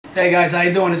Hey guys, how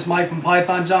you doing? It's Mike from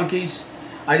Python Junkies.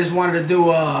 I just wanted to do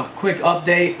a quick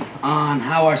update on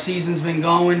how our season's been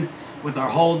going with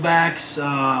our holdbacks.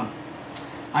 I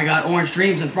got Orange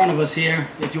Dreams in front of us here,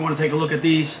 if you want to take a look at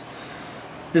these.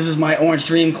 This is my Orange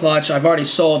Dream clutch. I've already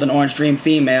sold an Orange Dream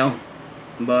female,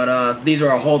 but these are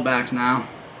our holdbacks now.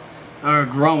 They're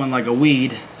growing like a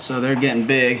weed, so they're getting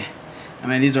big. I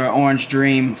mean, these are our Orange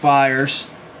Dream Fires.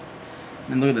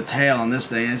 And look at the tail on this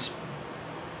thing. It's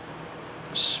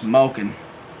smoking.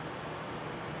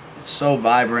 It's so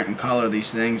vibrant in color,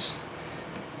 these things.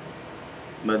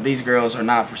 But these girls are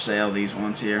not for sale, these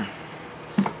ones here.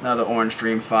 Another Orange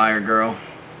Dream Fire girl.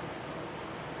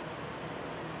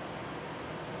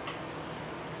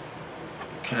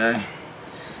 Okay.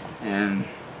 And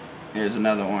here's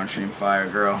another Orange Dream Fire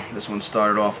girl. This one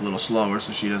started off a little slower,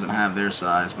 so she doesn't have their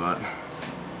size, but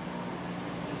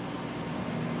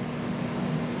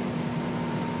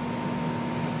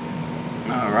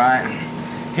alright,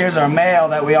 here's our male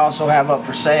that we also have up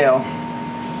for sale.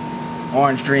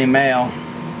 Orange Dream male.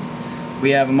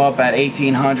 We have them up at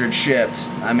 1,800 shipped.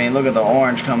 I mean, look at the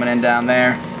orange coming in down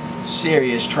there.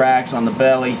 Serious tracks on the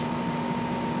belly.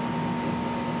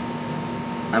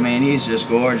 I mean, he's just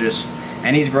gorgeous.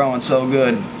 And he's growing so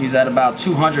good. He's at about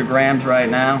 200 grams right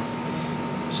now.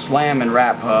 Slamming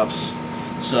rat pups.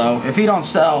 So, if he don't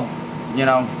sell, you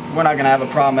know, we're not going to have a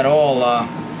problem at all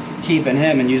keeping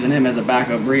him and using him as a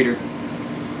backup breeder.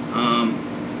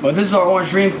 But this is our Orange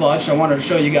Dream clutch. I wanted to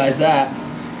show you guys that.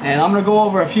 And I'm going to go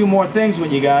over a few more things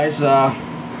with you guys.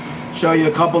 Show you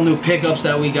a couple new pickups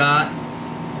that we got.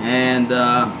 And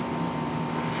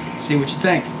see what you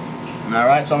think.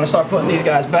 Alright, so I'm going to start putting these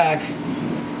guys back.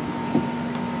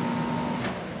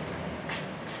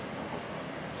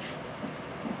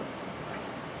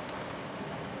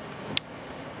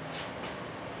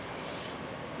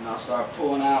 And I'll start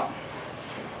pulling out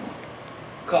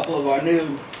a couple of our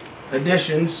new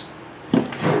additions.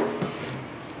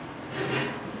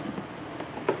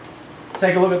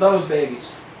 Take a look at those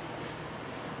babies.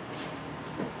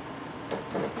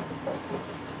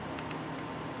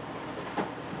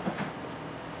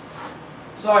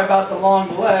 Sorry about the long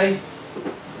delay.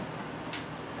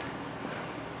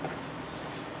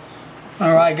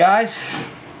 Alright guys,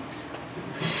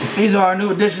 these are our new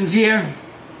additions here.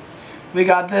 We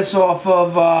got this off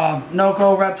of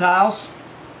Noco Reptiles.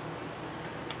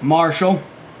 Marshall,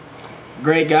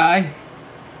 great guy.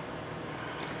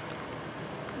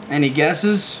 Any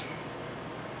guesses?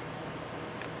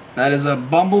 That is a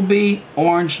Bumblebee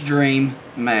Orange Dream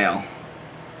male.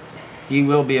 He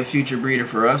will be a future breeder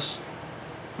for us.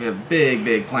 We have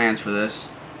big plans for this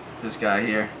guy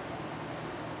here.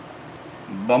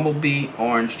 Bumblebee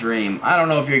Orange Dream. I don't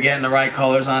know if you're getting the right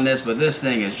colors on this, but this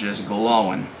thing is just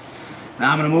glowing.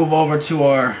 Now I'm going to move over to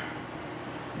our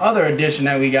other addition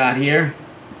that we got here.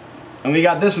 And we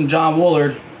got this from John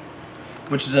Woolard,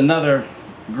 which is another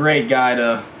great guy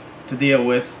to deal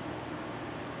with.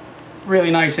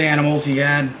 Really nice animals he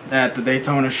had at the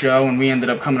Daytona show, and we ended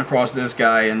up coming across this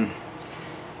guy, and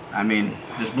I mean,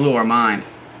 just blew our mind.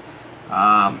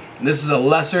 This is a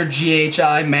lesser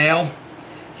GHI male.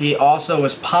 He also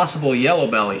is possible yellow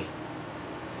belly.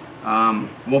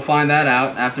 We'll find that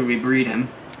out after we breed him.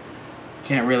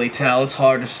 Can't really tell, it's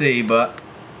hard to see, but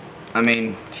I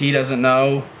mean, he doesn't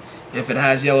know if it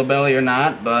has yellow belly or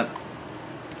not, but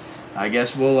I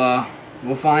guess we'll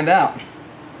find out.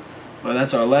 But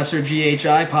that's our lesser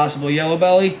GHI, possible yellow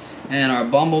belly, and our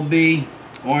Bumblebee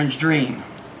Orange Dream.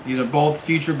 These are both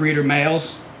future breeder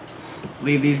males.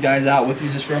 Leave these guys out with you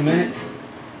just for a minute.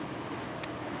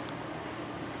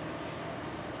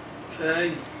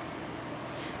 Okay.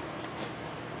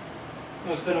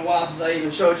 Well, it's been a while since I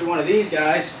even showed you one of these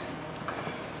guys.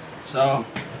 So,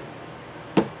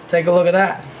 take a look at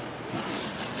that.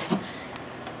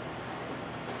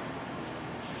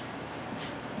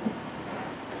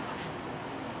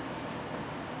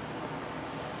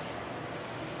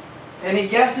 Any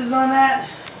guesses on that?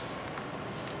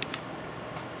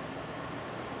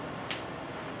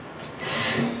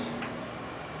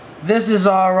 This is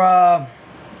our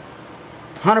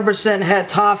 100% het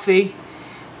toffee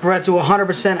bred to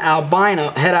 100%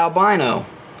 het albino.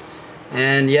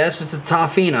 And yes, it's a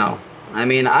toffino. I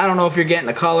mean, I don't know if you're getting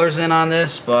the colors in on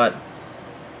this, but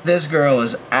this girl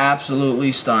is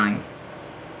absolutely stunning.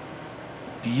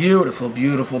 Beautiful,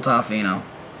 beautiful toffino.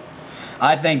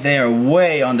 I think they are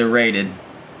way underrated.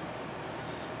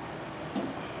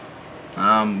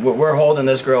 We're holding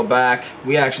this girl back.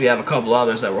 We actually have a couple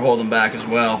others that we're holding back as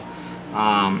well.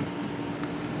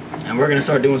 And we're going to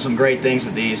start doing some great things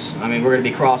with these. I mean, we're going to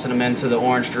be crossing them into the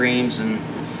Orange Dreams and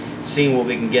seeing what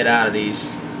we can get out of these.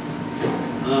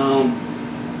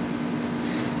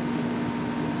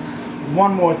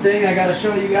 one more thing I gotta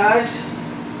show you guys.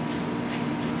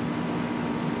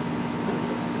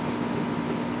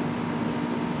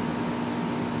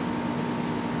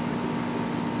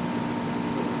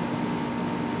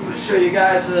 I'm gonna show you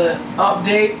guys an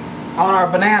update on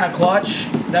our banana clutch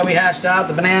that we hatched out,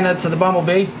 the banana to the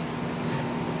Bumblebee.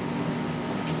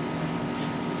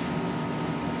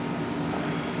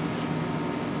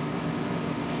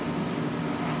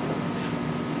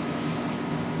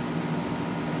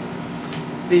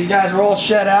 These guys are all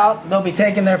shed out. They'll be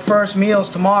taking their first meals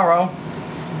tomorrow,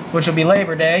 which will be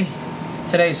Labor Day.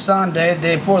 Today's Sunday, the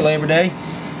day before Labor Day.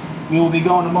 We will be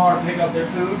going tomorrow to pick up their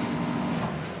food.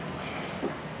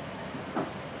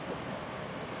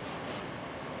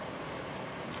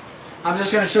 I'm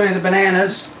just going to show you the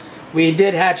bananas. We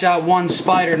did hatch out one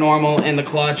spider normal in the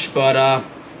clutch, but I'm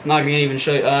not going to even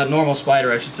show you, normal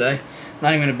spider I should say. I'm not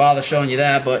even going to bother showing you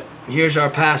that, but here's our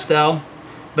pastel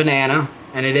banana,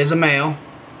 and it is a male.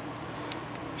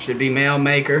 Should be male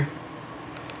maker.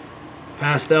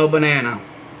 Pastel banana.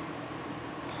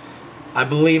 I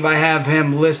believe I have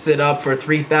him listed up for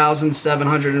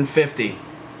 $3,750.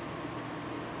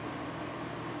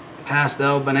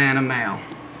 Pastel banana male.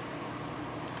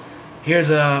 Here's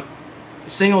a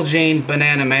single gene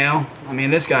banana male. I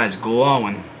mean, this guy's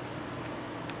glowing.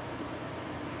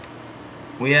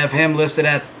 We have him listed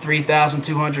at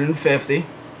 $3,250.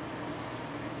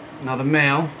 Another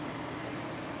male.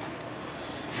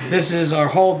 This is our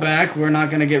holdback. We're not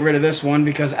going to get rid of this one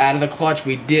because out of the clutch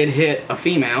we did hit a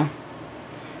female.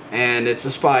 And it's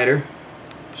a spider.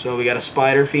 So we got a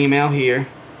spider female here.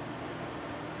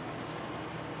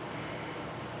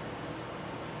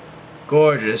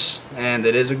 Gorgeous. And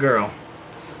it is a girl.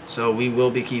 So we will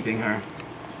be keeping her.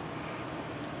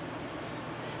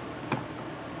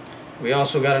 We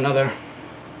also got a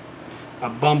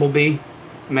Bumblebee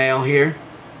male here.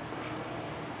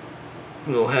 A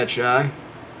little head shy.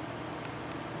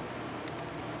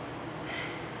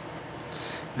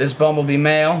 This Bumblebee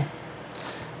male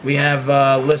we have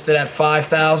listed at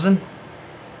 $5,000.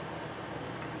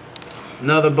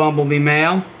 Another Bumblebee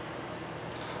male,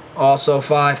 also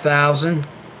 $5,000.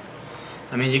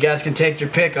 I mean, you guys can take your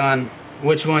pick on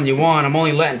which one you want. I'm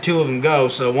only letting two of them go,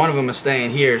 so one of them is staying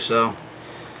here. So,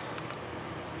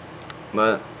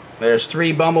 but there's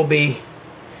 3 Bumblebee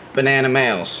banana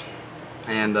males,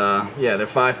 and yeah, they're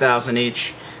 $5,000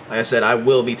 each. Like I said, I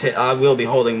will be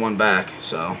holding one back.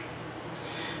 So.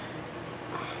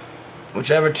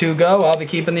 Whichever 2 go, I'll be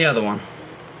keeping the other one.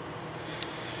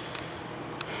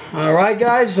 Alright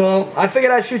guys, well, I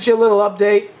figured I'd shoot you a little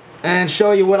update and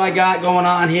show you what I got going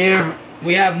on here.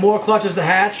 We have more clutches to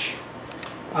hatch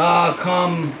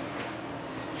come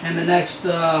in the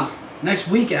next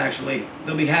week actually.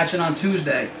 They'll be hatching on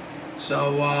Tuesday.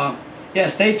 So yeah,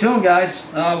 stay tuned guys.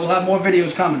 We'll have more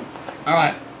videos coming.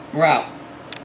 Alright, we're out.